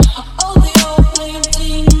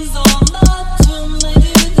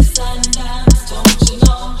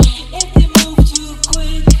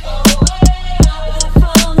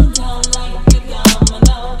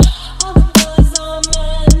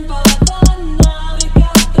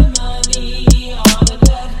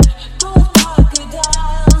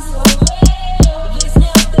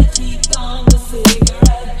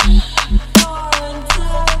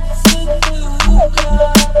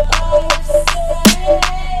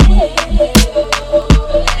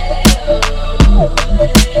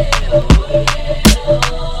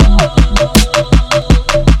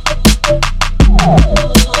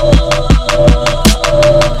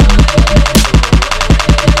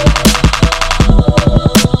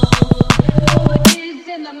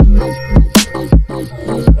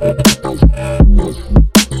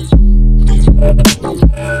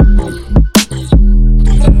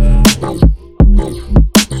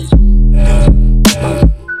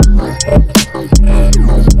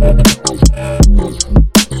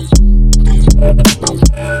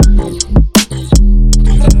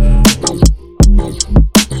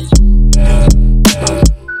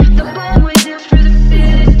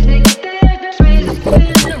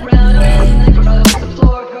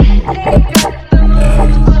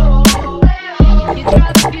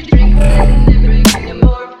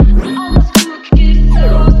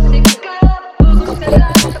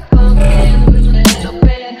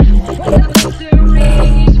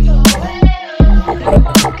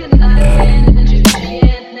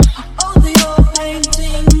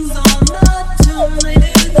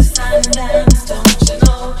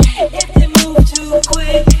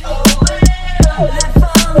They're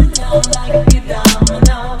falling down like a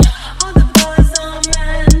domino. All the boys are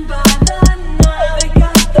men by the night. They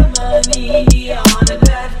got the money on the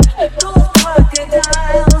bed. Those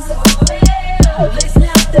crocodiles, they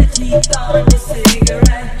snap their teeth on your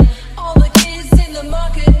cigarette. All the kids in the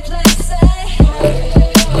marketplace say,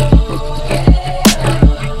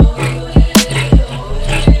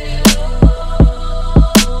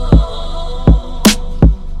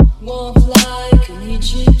 warmth like an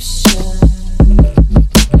Egyptian.